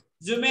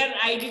 জুমের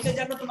আইডিতে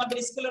যেন তোমাদের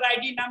স্কুলের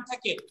আইডি নাম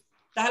থাকে,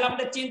 তাহলে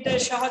আমাদের চিনতে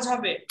সহজ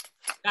হবে।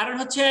 কারণ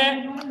হচ্ছে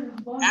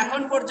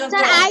এখন পর্যন্ত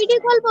স্যার আইডি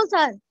খুলবো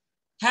স্যার?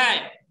 হ্যাঁ,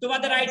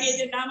 তোমাদের আইডি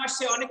যে নাম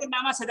আসছে, অনেকের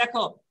নাম আছে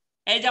দেখো,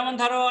 এই যেমন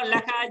ধরো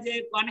লেখা যে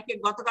অনেকে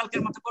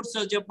গতকালকের মতো করছো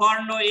যে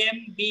বর্ণ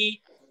MB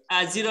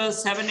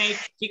 078,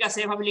 ঠিক আছে,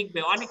 এভাবে লিখবে।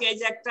 অনেকে এই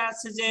যে একটা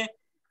আছে যে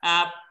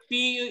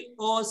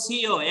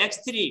POCO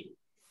X3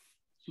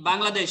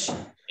 বাংলাদেশ,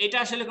 এটা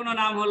আসলে কোনো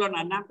নাম হলো না,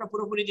 নামটা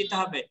পুরোপুরি দিতে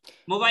হবে।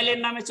 মোবাইলের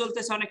নামে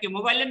চলতেছে, অনেকে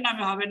মোবাইলের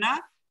নামে হবে না,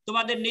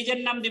 তোমাদের নিজের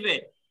নাম দিবে,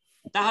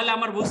 তাহলে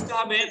আমার বুঝতে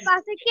হবে।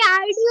 পাশে কি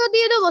আইডিও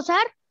দিয়ে দেবো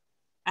স্যার?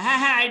 হ্যাঁ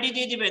হ্যাঁ, আইডি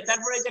দিয়ে দিবে।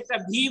 তারপরে যে একটা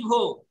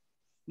ভিভো,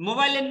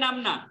 মোবাইলের নাম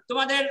না,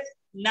 তোমাদের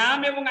নাম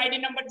এবং আইডি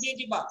নাম্বার দিয়ে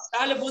দিবা,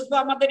 তাহলে বুঝবো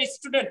আমাদের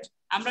স্টুডেন্ট।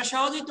 আমরা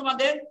সহজেই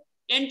তোমাদের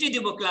এন্ট্রি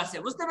দিব ক্লাসে,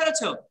 বুঝতে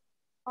পেরেছো?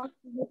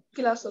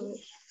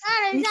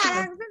 স্যার এই যে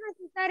আরেকটা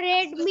আছে স্যার,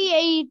 Redmi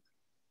 8।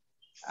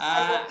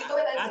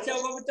 আচ্ছা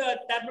ওভাবে তো।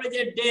 তারপরে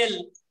যে ডেল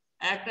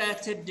একটা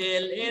আছে,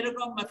 ডেল,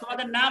 এরকম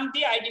তোমাদের নাম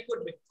দিয়ে আইডি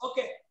করবে।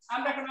 ওকে,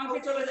 আমরা এখন অঙ্কে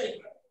চলে যাই।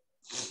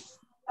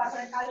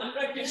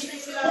 আমরা কি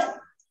শিখেছিলাম?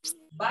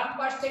 বাম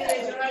পাশ থেকে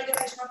জোড়ায়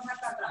জোড়ায় সংখ্যা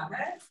কাটা।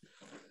 হ্যাঁ,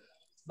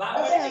 বাম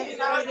পাশ থেকে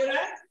জোড়ায়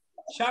জোড়ায়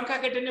সংখ্যা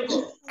কেটে নেব।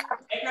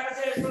 এখানে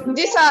আছে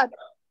জি স্যার।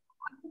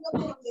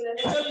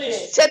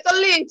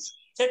 46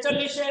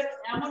 46 এর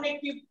এমন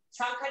একটি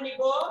সংখ্যা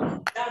নিব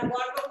যার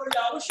বর্গ করলে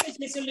অবশ্যই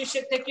 46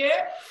 এর থেকে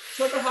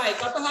ছোট হয়।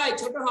 কত হয়?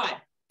 ছোট হয়।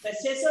 তাই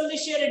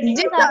 46 এর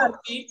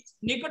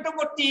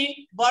নিকটবর্তী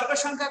বর্গ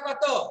সংখ্যা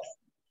কত?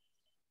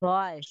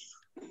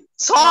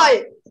 6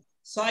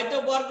 6 তো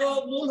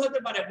বর্গমূল হতে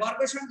পারে, বর্গ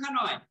সংখ্যা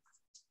নয়।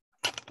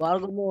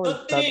 বর্গমূল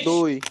 2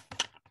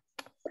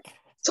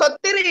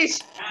 36।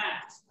 হ্যাঁ,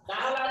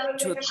 তাহলে আমরা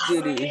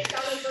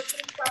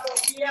 36 পাবো।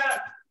 ক্লিয়ার?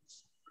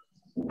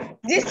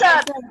 জি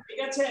স্যার। ঠিক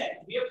আছে,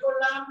 বিয়োগ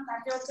করলাম,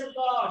 তাকে হচ্ছে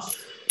 10।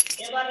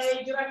 এবার এই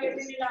জোড়া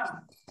কেটে নিলাম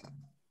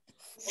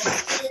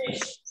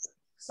 29।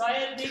 6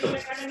 এর দ্বিগুণ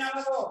এখানে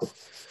নামাবো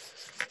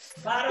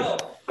 12।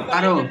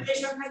 এবার এই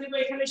সংখ্যা দিব,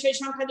 এখানে সেই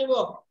সংখ্যা দিব।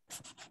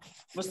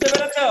 বুঝতে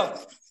পেরেছো?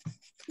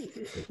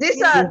 জি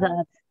স্যার।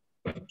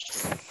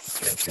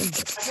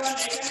 এখন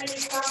এখানে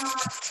লিখলাম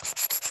 8,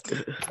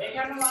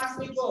 এখানে 8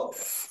 লিখবো।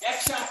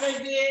 128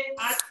 দিয়ে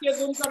 8 কে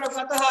গুণ করো,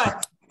 কত হয়?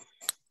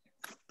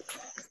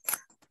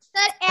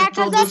 স্যার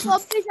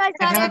 1024 হয়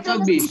স্যার।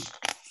 1024।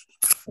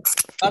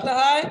 কত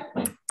হয়?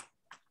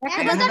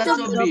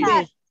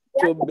 1024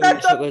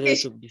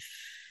 24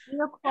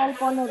 বিয়োগফল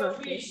 15।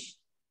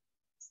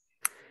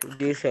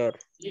 জি স্যার।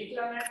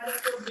 লিখলাম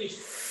 1024,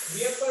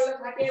 বিয়োগ করলে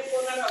থাকে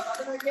 15। কত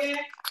থাকে?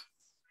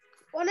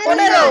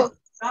 15।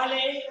 তাহলে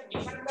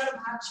এখানকার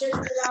ভাগশেষ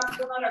পেলাম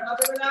 15। কত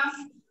পেলাম?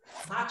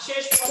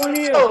 ভাগশেষ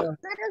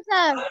 15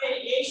 স্যার। তাহলে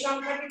এই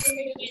সংখ্যাটি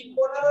থেকে যদি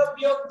 15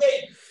 বিয়োগ দেই,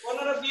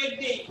 15 বিয়োগ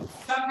দেই,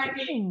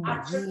 সংখ্যাটি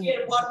 68 এর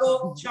বর্গ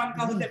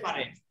সংখ্যা হতে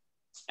পারে।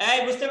 এই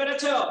বুঝতে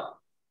পেরেছো?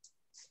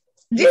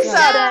 জি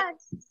স্যার।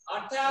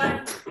 অর্থাৎ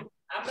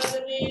আমরা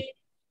যদি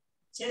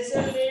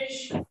 46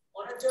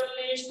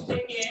 39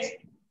 থেকে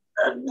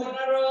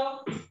 15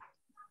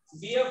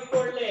 বিয়োগ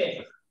করলে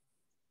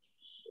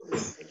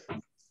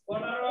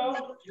 15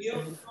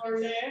 বিয়োগ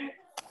করলে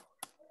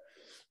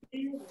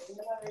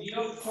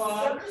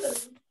বিয়োগফল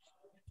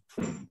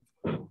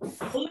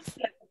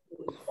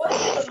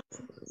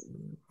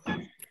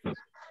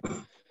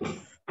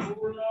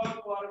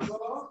পূর্ণবর্গ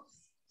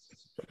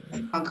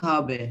সংখ্যা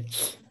হবে।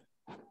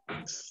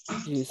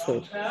 জি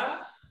স্যার।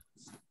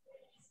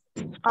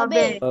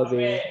 হবে।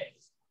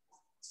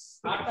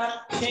 অর্থাৎ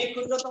সেই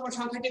ক্ষুদ্রতম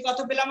সংখ্যাটি কত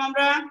পেলাম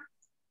আমরা?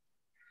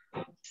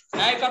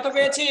 কত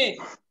পেয়েছি?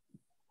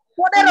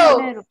 15।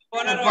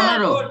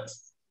 গুড।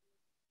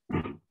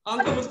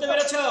 অঙ্ক বুঝতে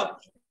পেরেছো?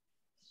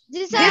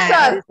 জি জি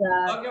স্যার।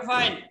 স্যার। Okay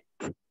fine.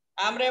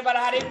 আমরা এবার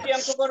আরেকটি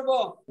অঙ্ক করব।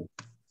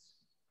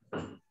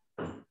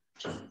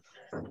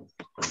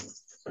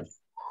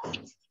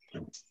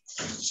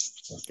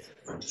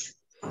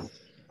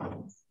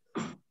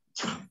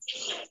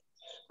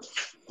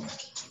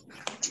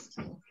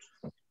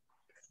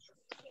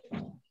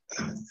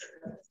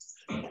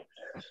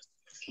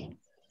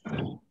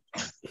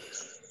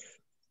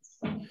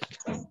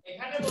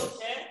 এখানে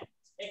বলছে,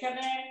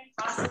 এখানে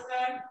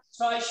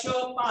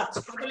 5605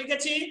 কত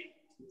লিখেছি?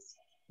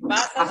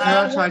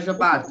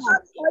 5605।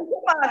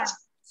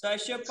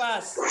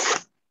 605।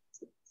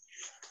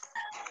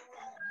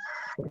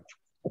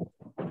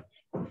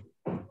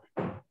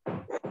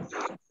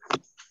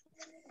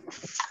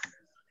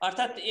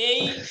 অর্থাৎ এই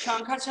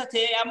সংখ্যার সাথে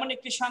এমন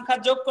একটি সংখ্যা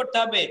যোগ করতে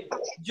হবে,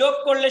 যোগ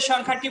করলে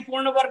সংখ্যাটি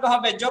পূর্ণবর্গ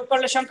হবে। যোগ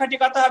করলে সংখ্যাটি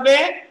কত হবে?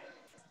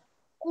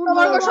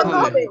 পূর্ণবর্গ সংখ্যা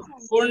হবে।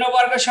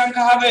 পূর্ণবর্গ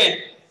সংখ্যা হবে।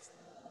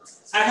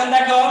 এখন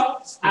দেখো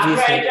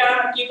আমরা এটা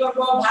কি করব,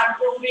 ভাগ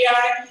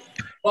প্রক্রিয়ায়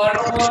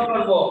বর্গমূল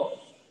করব।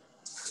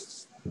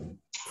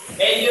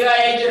 এই জোড়া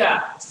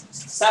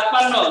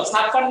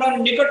 56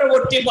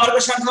 নিকটবর্তী বর্গ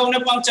সংখ্যা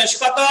 49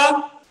 কত?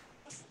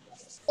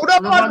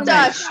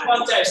 49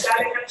 50।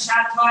 তাহলে এখানে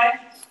 7 হয়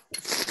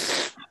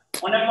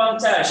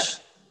 49।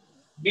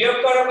 বিয়োগ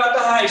করো কত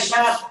হয়?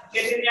 7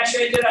 কেটে নিয়ে আসো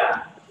এই জোড়া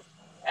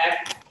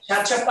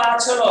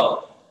 705 হলো।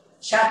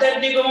 7 এর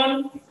দ্বিগুণ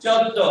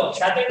 14।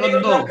 7 এর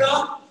দ্বিগুণ কত?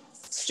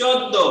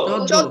 14।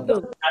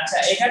 আচ্ছা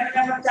এখানে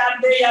আমরা 4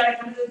 দেই আর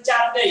এখানে যদি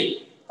 4 দেই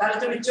তাহলে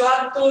তুমি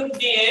 74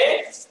 দিয়ে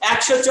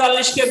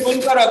 144 কে গুণ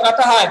করো কত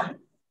হয়?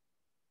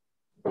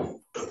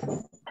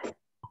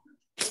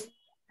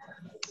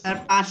 আর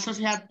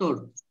 576।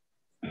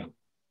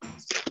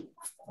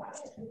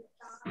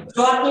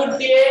 74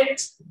 দিয়ে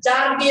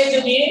 4 দিয়ে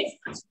যদি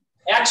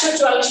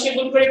 144 কে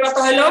গুণ করি কত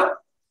হলো?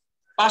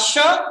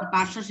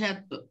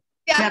 576।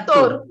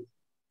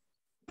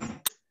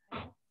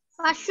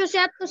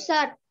 576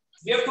 স্যার।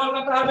 বিয়োগফল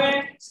কত হবে?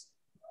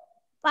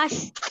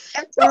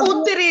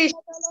 129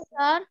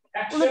 স্যার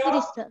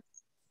 29 স্যার।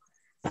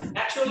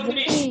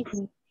 129।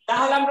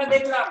 তাহলে আমরা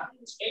দেখলাম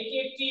এটি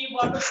একটি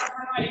বর্গ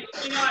সংখ্যা নয়, এটি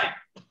কি নয়?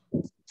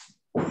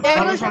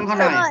 বর্গ সংখ্যা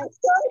নয়।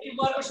 এটি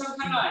বর্গ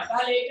সংখ্যা নয়।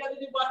 তাহলে এটা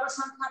যদি বর্গ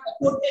সংখ্যা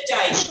করতে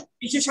চাই,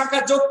 কিছু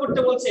সংখ্যা যোগ করতে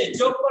বলছে,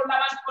 যোগ করলে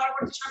আমার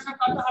পরবর্তী সংখ্যা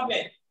কত হবে?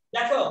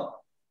 দেখো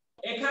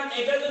এখানে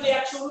এটা যদি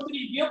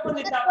 129 বিয়োগ করে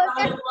দিতাম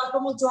তাহলে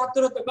বর্গমূল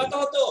 74 হতো। কত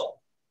হতো?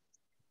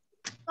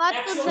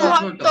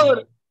 74।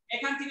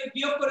 এখান থেকে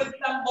বিয়োগ করে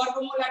দিতাম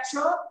বর্গমূল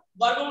 100,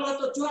 বর্গমূল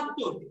হতো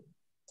 74।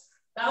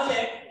 তাহলে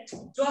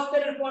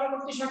 74 এর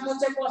পরবর্তী সংখ্যা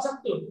হচ্ছে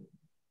 75।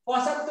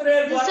 75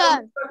 এর বর্গ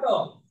কত?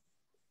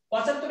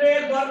 75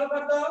 এর বর্গ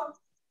কত?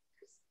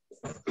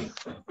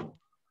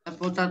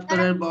 75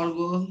 এর বর্গ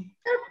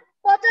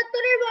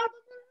 75 এর বর্গ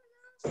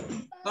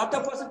কত?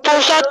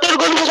 75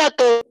 গুণ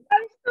 75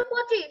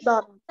 25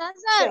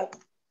 স্যার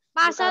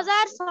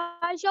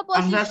 5625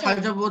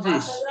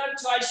 5625।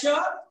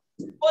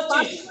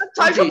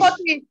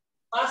 5625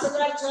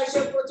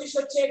 5625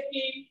 হচ্ছে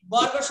একটি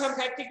বর্গ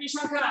সংখ্যা। একটি কি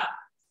সংখ্যা?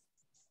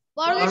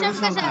 বর্গ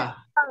সংখ্যা স্যার।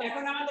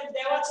 এখন আমাদের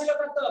দেওয়া ছিল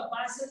কত?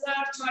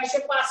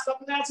 5605। কত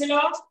দেওয়া ছিল?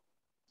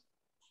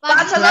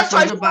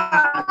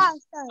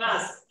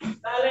 5605।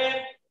 তাহলে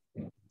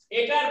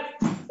এটার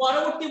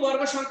পরবর্তী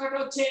বর্গ সংখ্যাটা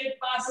হচ্ছে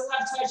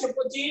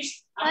 5625।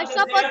 আমাদের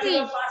দেওয়া ছিল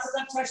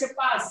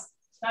 5605।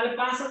 তাহলে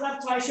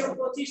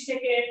 5625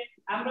 থেকে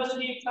আমরা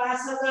যদি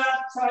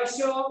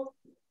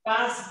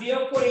 5605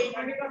 বিয়োগ করি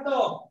তাহলে কত?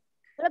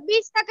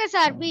 20 থাকে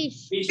স্যার। 20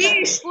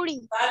 20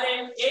 তাহলে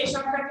এই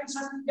সংখ্যাটির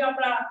সাথে যদি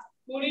আমরা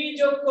 20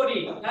 যোগ করি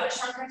তাহলে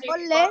সংখ্যাটি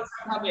করলে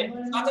হবে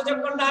কত? যোগ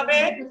করতে হবে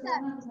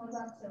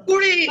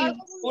 20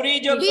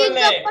 যোগ 20 করলে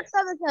যোগ করতে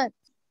হবে স্যার।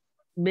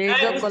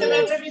 বুঝতে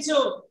পেরেছো কিছু?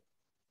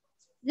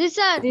 জি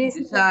স্যার।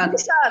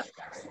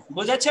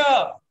 বুঝেছো?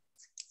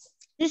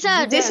 জি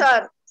স্যার। জি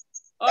স্যার।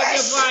 Okay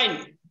fine.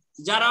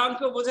 যারা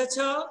অঙ্ক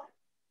বুঝেছো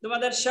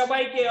তোমাদের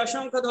সবাইকে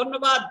অসংখ্য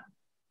ধন্যবাদ।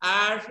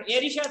 আর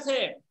এরই সাথে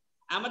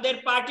আমাদের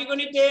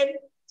পাটিগণিতের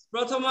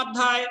প্রথম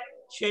অধ্যায়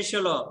শেষ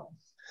হলো।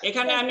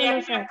 এখানে আমি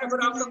একটা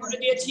করে অঙ্ক করে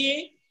দিয়েছি,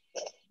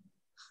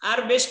 আর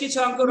বেশ কিছু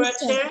অঙ্ক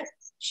রয়েছে।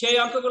 সেই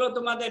অঙ্কগুলো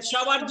তোমাদের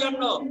সবার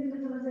জন্য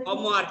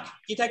হোমওয়ার্ক।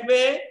 কি থাকবে?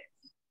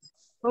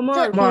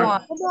 হোমওয়ার্ক।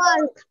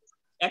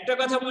 একটা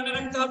কথা মনে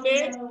রাখতে হবে,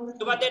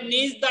 তোমাদের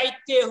নিজ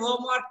দায়িত্বে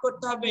হোমওয়ার্ক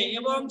করতে হবে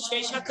এবং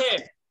সেই সাথে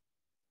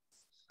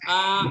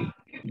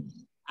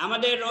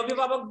আমাদের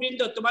অভিভাবক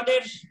বৃন্দ,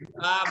 তোমাদের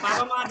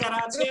বাবা মা যারা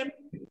আছেন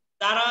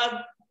তারা,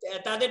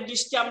 তাদের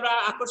দৃষ্টি আমরা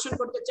আকর্ষণ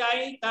করতে চাই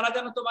তারা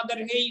যেন তোমাদের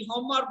এই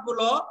হোমওয়ার্ক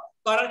গুলো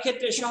করার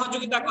ক্ষেত্রে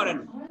সহযোগিতা করেন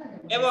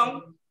এবং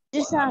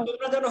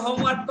তোমরা যেন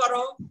হোমওয়ার্ক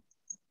করো,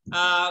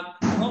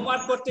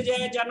 হোমওয়ার্ক করতে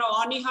যেন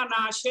অনীহা না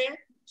আসে,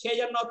 সেই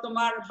জন্য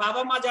তোমার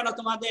বাবা মা যেন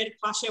তোমাদের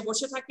পাশে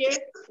বসে থাকে,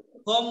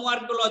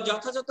 হোমওয়ার্ক গুলো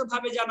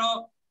যথাযথভাবে যেন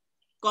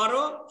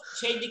করো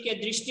সেই দিকে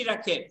দৃষ্টি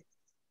রাখে।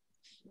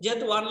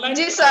 যেহেতু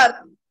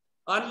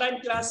অনলাইন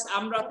ক্লাস,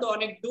 আমরা তো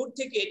অনেক দূর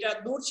থেকে, এটা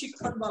দূর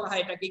শিক্ষণ বলা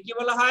হয়। এটাকে কি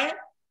বলা হয়?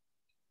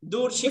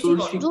 দূর শিক্ষণ।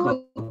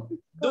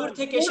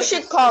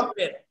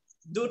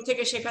 দূর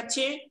থেকে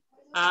শেখাচ্ছি।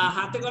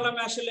 হাতে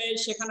কলমে আসলে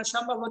শেখানো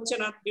সম্ভব হচ্ছে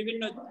না,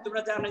 বিভিন্ন,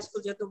 তোমরা জানো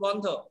স্কুল যেহেতু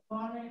বন্ধ,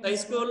 তাই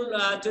স্কুল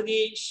যদি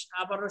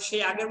আবারও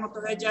সেই আগের মতো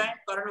হয়ে যায়,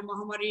 করোনা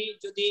মহামারী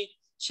যদি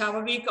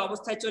স্বাভাবিক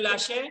অবস্থায় চলে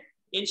আসে,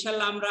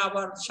 ইনশাল্লাহ আমরা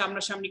আবার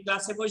সামনাসামনি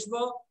ক্লাসে বসবো।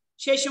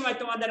 সেই সময়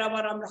তোমাদের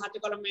আবার আমরা হাতে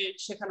কলমে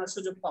শেখানোর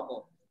সুযোগ পাবো।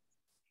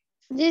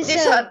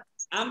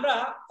 আমরা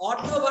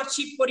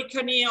অর্ধবার্ষিক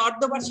পরীক্ষা নিয়ে,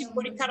 অর্ধবার্ষিক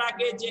পরীক্ষার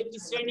আগে যে একটি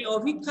শ্রেণী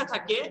অভিজ্ঞতা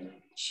থাকে,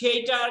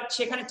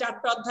 সেখানে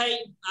 4টা অধ্যায়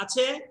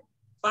আছে।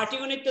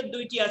 পাটিগণিতের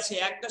 2টি আছে,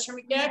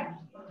 1.1,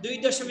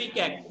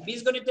 2.1।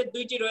 বীজগণিতের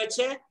 2টি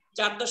রয়েছে,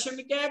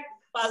 4.1,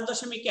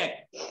 5.1।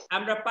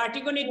 আমরা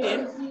পাটিগণিতের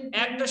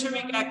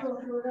 1.1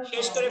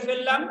 শেষ করে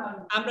ফেললাম।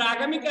 আমরা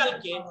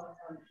আগামীকালকে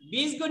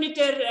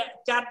বীজগণিতের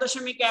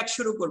 4.1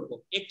 শুরু করব।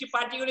 একটি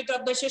পাটিগণিত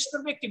অধ্যায় শেষ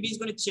করব, একটি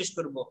বীজগণিত শেষ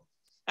করব।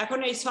 এখন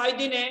এই 6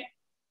 দিনে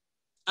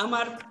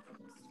আমার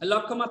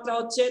লক্ষ্যমাত্রা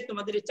হচ্ছে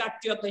তোমাদের এই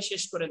 4টি অধ্যায়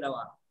শেষ করে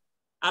দেওয়া।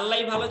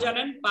 আল্লাহই ভালো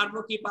জানেন পারবো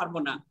কি পারবো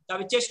না,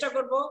 তবে চেষ্টা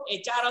করব এই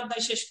 4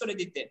 অধ্যায় শেষ করে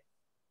দিতে।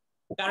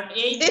 কারণ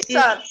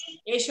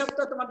এই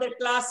সপ্তাহ তোমাদের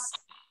ক্লাস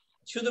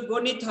শুধু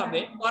গণিত হবে,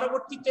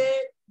 পরবর্তীতে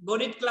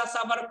গণিত ক্লাস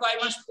আবার কয়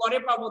মাস পরে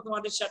পাবো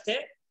তোমাদের সাথে,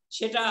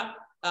 সেটা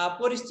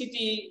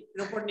পরিস্থিতির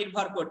উপর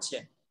নির্ভর করছে।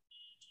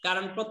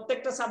 কারণ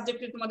প্রত্যেকটা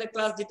সাবজেক্টে তোমাদের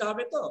ক্লাস দিতে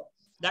হবে, তো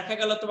দেখা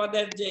গেল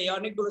তোমাদের যে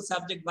অনেকগুলো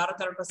সাবজেক্ট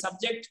 12-13টা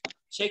সাবজেক্ট,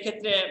 সেই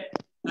ক্ষেত্রে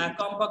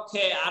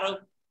কমপক্ষে আরো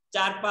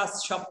 4-5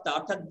 সপ্তাহ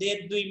অর্থাৎ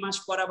 1.5-2 মাস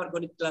পর আবার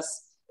গণিত ক্লাস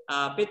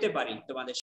পেতে পারি তোমাদের।